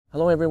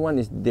Hello everyone,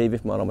 it's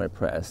David from Automotive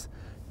Press.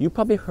 You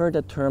probably heard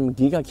the term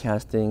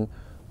GigaCasting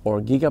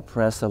or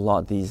GigaPress a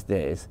lot these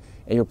days,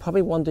 and you're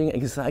probably wondering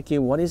exactly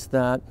what is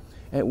that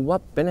and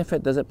what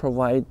benefit does it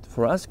provide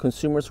for us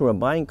consumers who are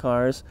buying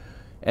cars,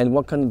 and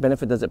what kind of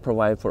benefit does it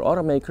provide for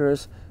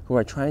automakers who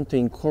are trying to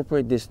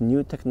incorporate this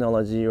new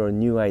technology or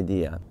new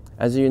idea.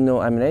 As you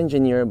know, I'm an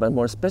engineer, but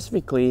more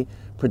specifically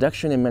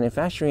production and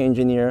manufacturing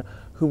engineer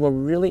who were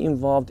really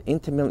involved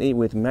intimately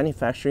with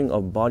manufacturing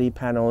of body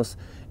panels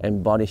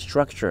and body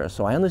structure.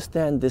 So I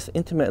understand this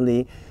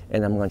intimately,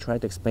 and I'm going to try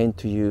to explain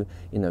to you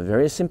in a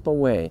very simple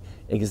way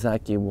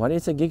exactly what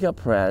is a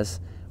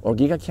GigaPress or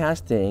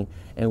GigaCasting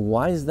and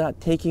why is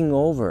that taking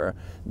over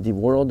the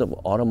world of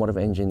automotive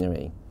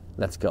engineering.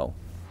 Let's go.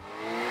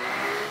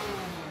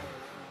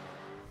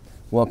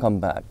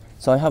 Welcome back.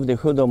 So I have the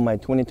hood of my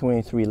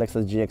 2023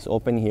 Lexus GX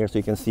open here so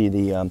you can see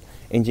the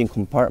engine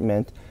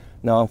compartment.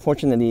 Now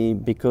unfortunately,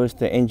 because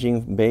the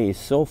engine bay is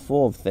so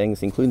full of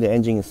things, including the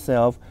engine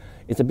itself,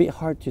 it's a bit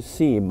hard to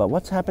see, but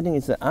what's happening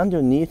is that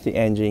underneath the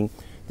engine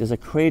there's a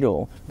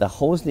cradle that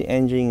holds the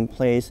engine in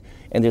place,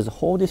 and there's a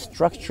whole this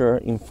structure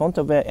in front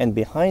of it and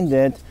behind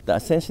it that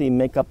essentially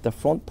make up the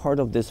front part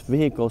of this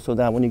vehicle, so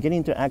that when you get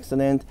into an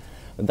accident,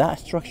 that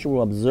structure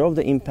will absorb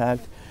the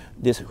impact.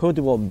 This hood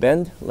will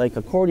bend like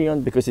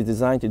accordion because it's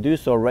designed to do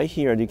so. Right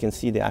here you can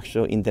see the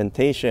actual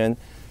indentation,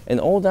 and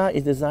all that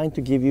is designed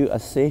to give you a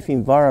safe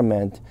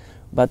environment.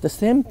 But at the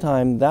same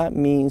time, that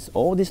means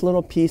all these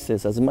little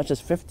pieces, as much as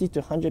 50 to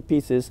 100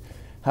 pieces,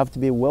 have to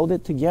be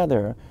welded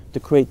together to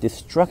create this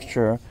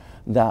structure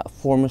that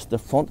forms the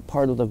front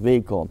part of the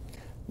vehicle.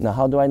 Now,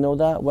 how do I know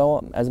that?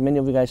 Well, as many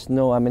of you guys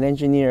know, I'm an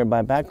engineer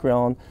by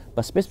background,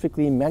 but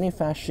specifically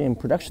manufacturing and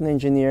production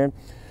engineer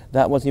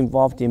that was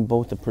involved in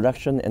both the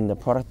production and the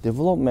product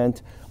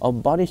development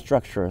of body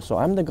structure. So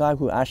I'm the guy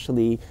who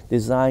actually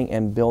designed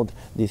and built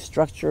these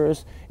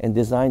structures and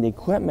designed the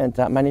equipment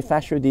that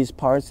manufacture these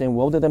parts and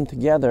welded them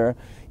together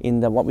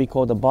in what we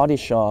call the body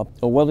shop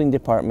or welding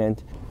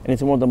department. And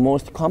it's one of the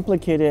most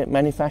complicated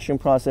manufacturing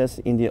process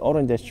in the auto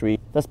industry.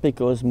 That's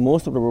because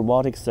most of the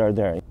robotics are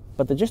there.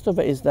 But the gist of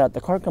it is that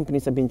the car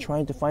companies have been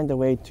trying to find a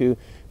way to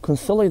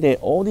consolidate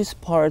all these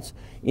parts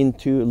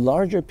into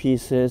larger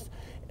pieces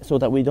so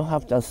that we don't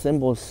have to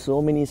assemble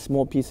so many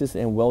small pieces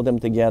and weld them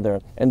together.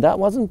 And that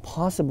wasn't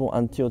possible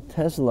until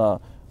Tesla,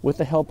 with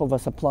the help of a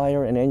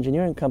supplier and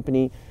engineering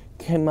company,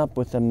 came up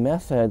with a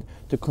method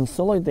to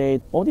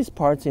consolidate all these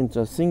parts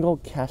into a single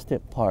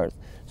casted part.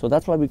 So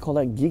that's why we call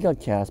it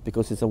GigaCast,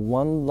 because it's a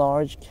one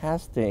large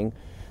casting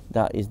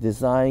that is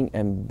designed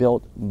and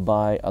built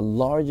by a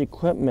large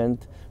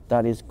equipment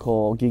that is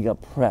called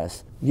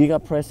GigaPress.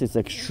 GigaPress is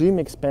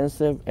extremely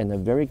expensive and a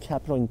very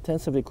capital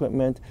intensive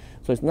equipment,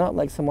 so it's not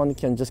like someone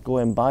can just go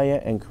and buy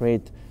it and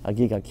create a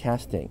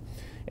GigaCasting.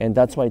 And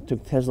that's why it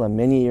took Tesla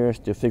many years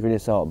to figure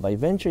this out. But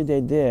eventually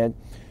they did,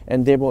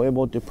 and they were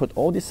able to put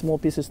all these small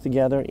pieces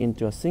together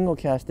into a single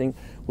casting,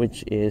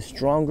 which is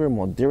stronger,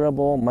 more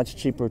durable, much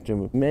cheaper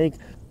to make,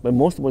 but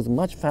most of it was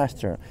much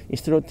faster.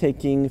 Instead of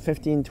taking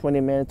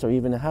 15-20 minutes or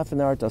even a half an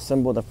hour to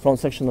assemble the front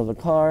section of the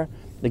car,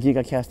 the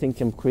GigaCasting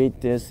can create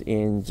this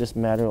in just a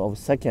matter of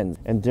seconds,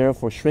 and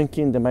therefore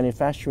shrinking the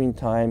manufacturing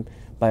time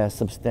by a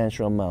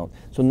substantial amount.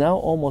 So now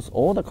almost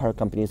all the car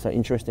companies are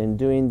interested in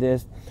doing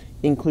this,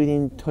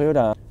 including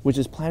Toyota, which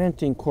is planning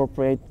to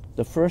incorporate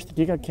the first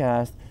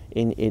GigaCast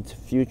in its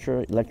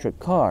future electric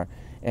car.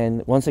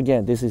 And once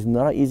again, this is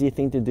not an easy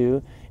thing to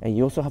do, and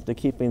you also have to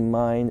keep in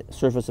mind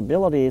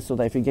serviceability so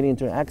that if you get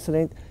into an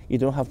accident, you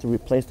don't have to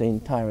replace the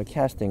entire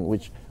casting,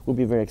 which would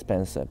be very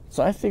expensive.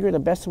 So I figured the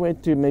best way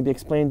to maybe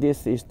explain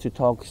this is to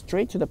talk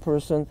straight to the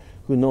person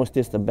who knows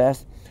this the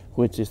best,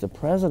 which is the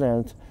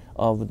president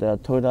of the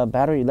Toyota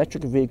battery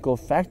electric vehicle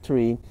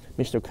factory,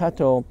 Mr.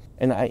 Kato,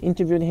 and I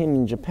interviewed him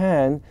in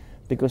Japan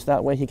because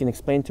that way he can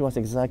explain to us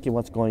exactly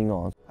what's going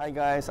on. Hi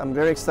guys, I'm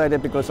very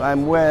excited because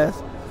I'm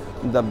with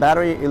the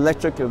battery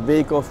electric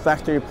vehicle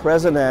factory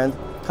president,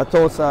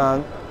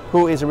 Kato-san,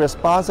 who is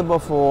responsible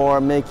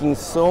for making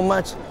so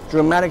much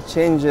dramatic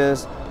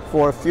changes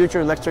for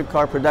future electric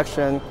car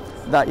production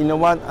that, you know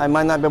what, I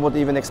might not be able to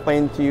even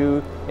explain to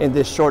you in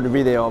this short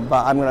video,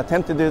 but I'm going to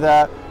attempt to do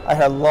that. I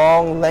had a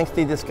long,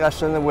 lengthy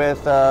discussion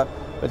with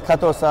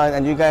Kato-san,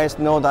 and you guys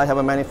know that I have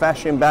a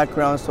manufacturing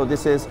background, so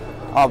this is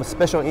of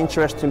special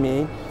interest to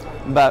me.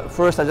 But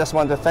first, I just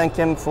want to thank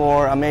him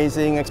for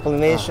amazing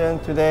explanation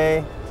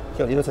today.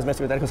 And he's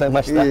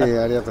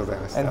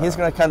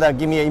going to kind of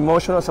give me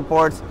emotional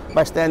support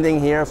by standing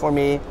here for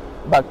me.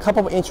 But a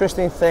couple of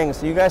interesting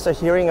things. You guys are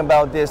hearing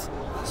about this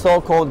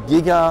so-called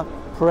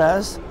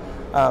GigaPress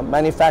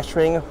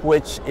manufacturing,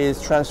 which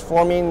is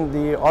transforming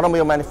the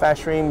automobile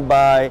manufacturing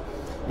by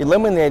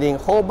eliminating a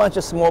whole bunch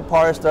of small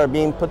parts that are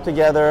being put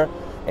together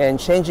and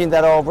changing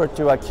that over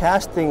to a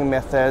casting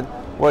method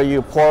where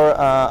you pour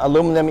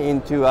aluminum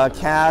into a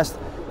cast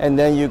and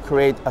then you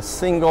create a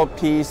single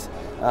piece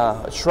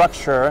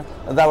structure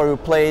that will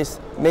replace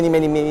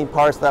many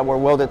parts that were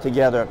welded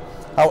together.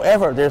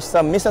 However, there's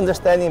some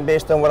misunderstanding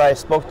based on what I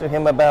spoke to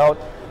him about,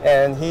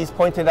 and he's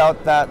pointed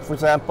out that, for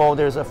example,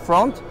 there's a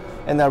front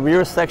and a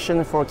rear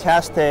section for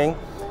casting.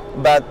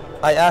 But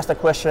I asked a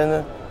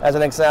question as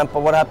an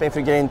example, what happens if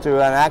you get into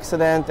an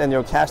accident and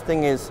your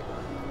casting is,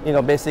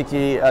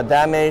 basically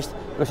damaged,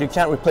 because you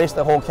can't replace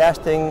the whole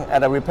casting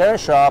at a repair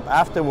shop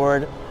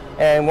afterward.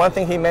 And one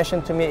thing he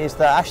mentioned to me is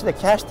that actually the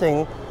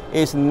casting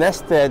is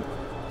nested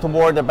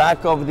toward the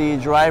back of the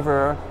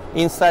driver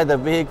inside the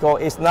vehicle.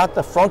 It's not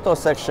the frontal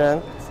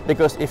section,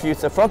 because if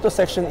it's a frontal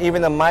section,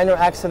 even a minor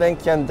accident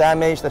can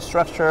damage the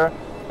structure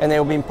and it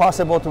will be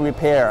impossible to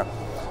repair.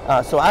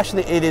 So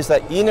actually it is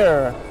the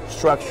inner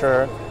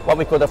structure, what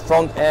we call the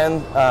front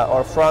end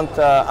or front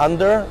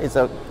under is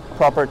a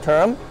proper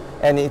term,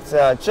 and it's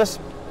just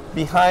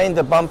behind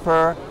the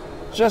bumper,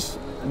 just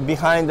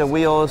behind the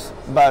wheels,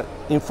 but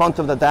in front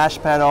of the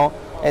dash panel,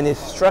 and it's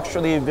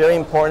structurally very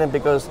important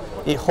because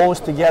it holds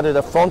together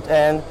the front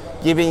end,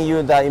 giving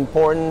you that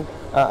important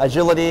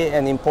agility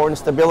and important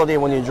stability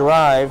when you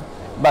drive,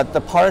 but the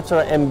parts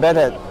are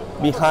embedded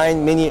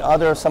behind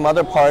some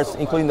other parts,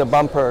 including the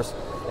bumpers.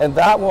 And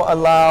that will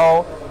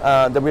allow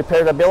the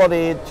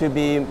repairability to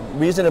be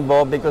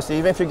reasonable, because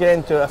even if you get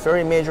into a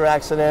very major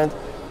accident,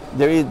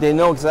 they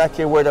know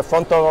exactly where the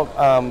frontal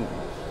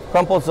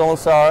crumple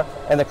zones are,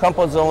 and the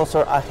crumple zones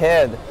are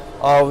ahead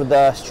of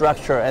the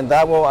structure, and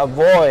that will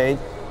avoid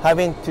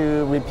having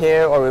to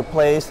repair or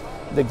replace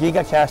the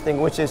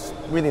GigaCasting, which is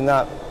really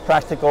not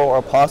practical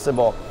or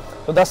possible.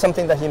 So that's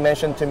something that he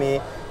mentioned to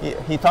me.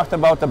 He talked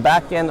about the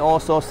back end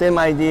also, same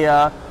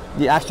idea.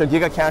 The actual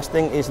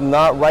GigaCasting is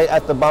not right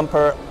at the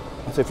bumper,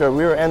 so if you're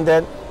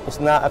rear-ended, it's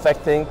not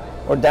affecting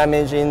or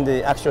damaging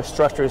the actual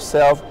structure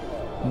itself,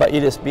 but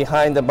it is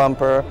behind the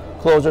bumper,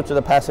 closer to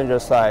the passenger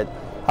side.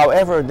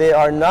 However, they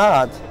are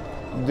not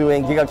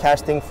doing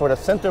GigaCasting for the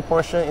center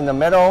portion in the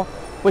middle,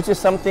 which is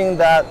something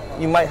that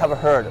you might have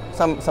heard.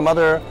 Some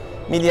other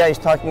media is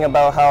talking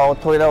about how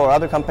Toyota or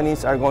other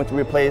companies are going to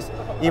replace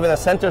even a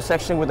center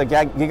section with a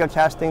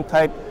GigaCasting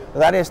type.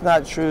 That is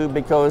not true,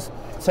 because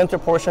center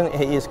portion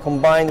is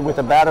combined with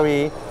a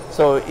battery,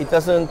 so it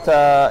doesn't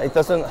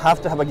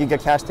have to have a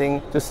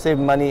GigaCasting to save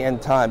money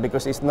and time,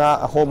 because it's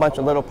not a whole bunch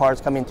of little parts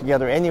coming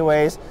together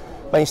anyways.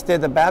 But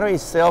instead, the battery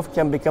itself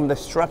can become the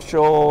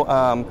structural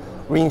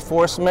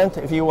reinforcement,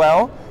 if you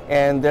will,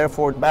 and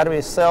therefore the battery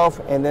itself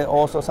and then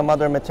also some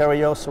other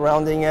material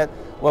surrounding it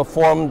will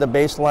form the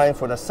baseline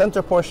for the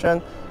center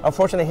portion.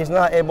 Unfortunately, he's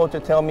not able to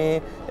tell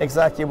me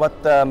exactly what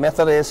the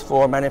method is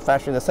for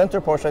manufacturing the center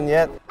portion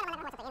yet,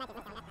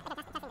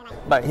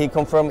 but he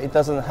confirmed it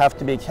doesn't have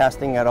to be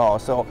casting at all.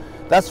 So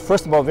that's,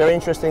 first of all, very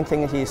interesting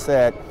thing he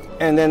said.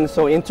 And then,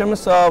 so in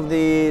terms of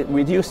the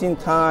reducing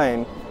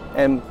time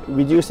and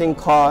reducing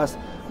cost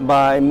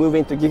by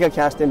moving to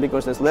GigaCasting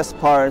because there's less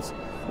parts,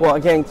 well,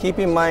 again, keep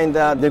in mind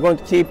that they're going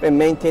to keep and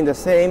maintain the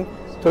same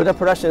Toyota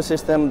production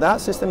system.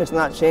 That system is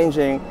not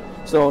changing.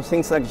 So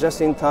things like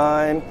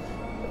just-in-time,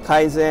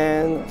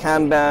 Kaizen,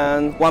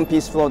 Kanban,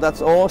 one-piece flow,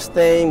 that's all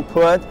staying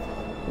put.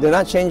 They're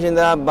not changing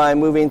that by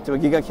moving to a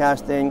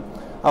GigaCasting.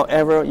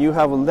 However, you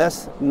have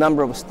less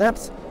number of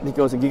steps,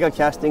 because the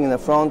GigaCasting in the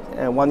front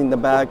and one in the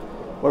back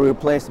will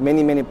replace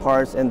many, many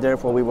parts, and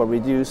therefore we will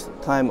reduce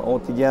time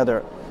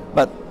altogether.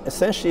 But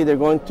essentially, they're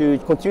going to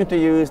continue to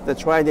use the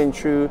tried and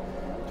true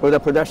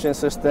Toyota production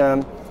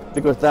system,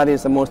 because that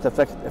is the most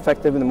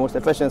effective and the most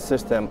efficient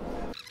system.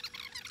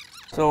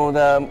 So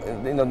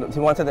he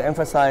wanted to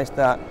emphasize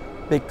that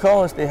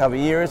because they have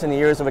years and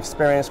years of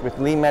experience with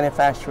lean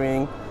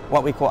manufacturing,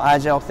 what we call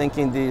agile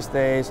thinking these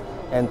days,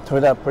 and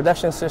Toyota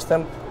production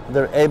system,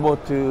 they're able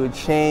to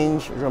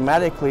change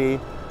dramatically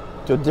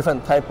to a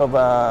different type of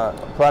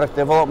product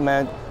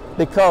development,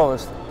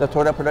 because the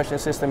Toyota production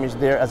system is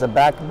there as a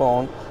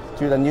backbone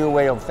to the new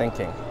way of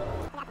thinking.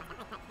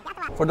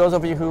 For those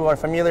of you who are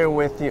familiar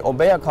with the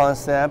Obeya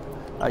concept,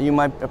 you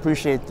might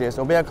appreciate this.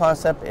 Obeya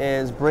concept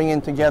is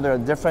bringing together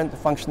different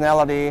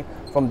functionality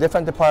from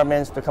different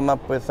departments to come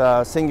up with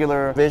a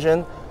singular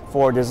vision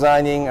for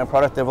designing and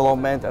product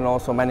development and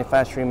also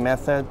manufacturing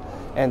method.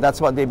 And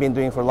that's what they've been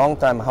doing for a long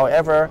time.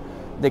 However,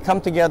 they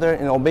come together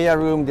in Obeya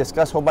room,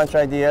 discuss a whole bunch of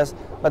ideas,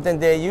 but then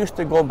they used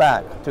to go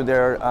back to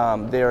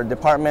their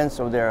departments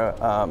or their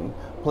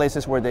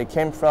places where they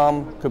came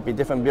from. Could be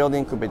different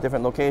building, could be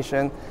different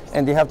location,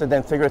 and they have to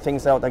then figure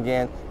things out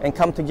again and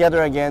come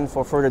together again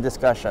for further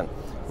discussion.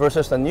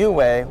 Versus the new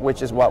way,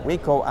 which is what we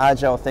call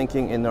agile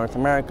thinking in North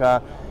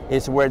America,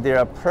 is where they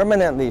are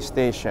permanently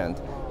stationed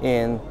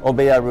in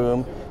Obeya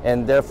room,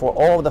 and therefore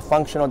all of the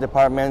functional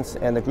departments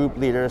and the group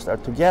leaders are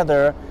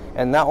together,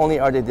 and not only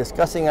are they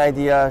discussing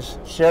ideas,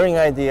 sharing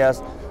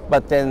ideas,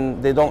 but then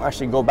they don't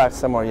actually go back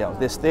somewhere else.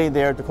 They stay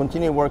there to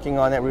continue working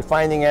on it,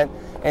 refining it,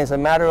 and it's a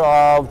matter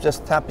of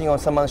just tapping on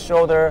someone's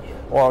shoulder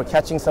or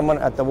catching someone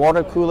at the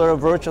water cooler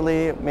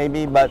virtually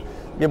maybe, but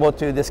be able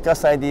to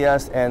discuss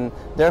ideas, and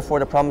therefore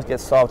the problems get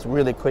solved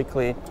really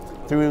quickly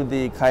through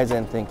the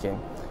Kaizen thinking.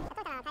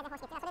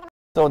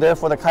 So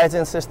therefore the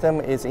Kaizen system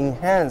is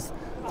enhanced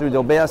through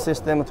the Obeya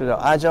system, through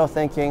the agile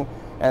thinking,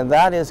 and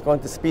that is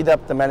going to speed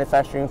up the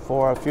manufacturing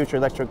for future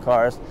electric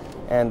cars,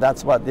 and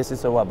that's what this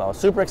is all about.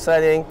 Super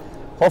exciting.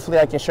 Hopefully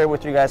I can share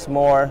with you guys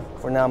more.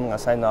 For now, I'm going to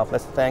sign off.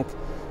 Let's thank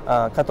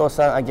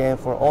Kato-san, again,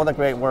 for all the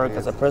great work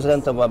as a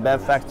president of a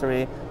BEV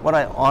factory. What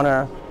an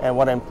honor and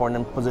what an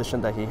important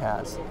position that he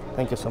has.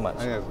 Thank you so much.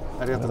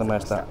 ありがとうございま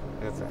した。あ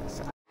りがとうございま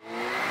した。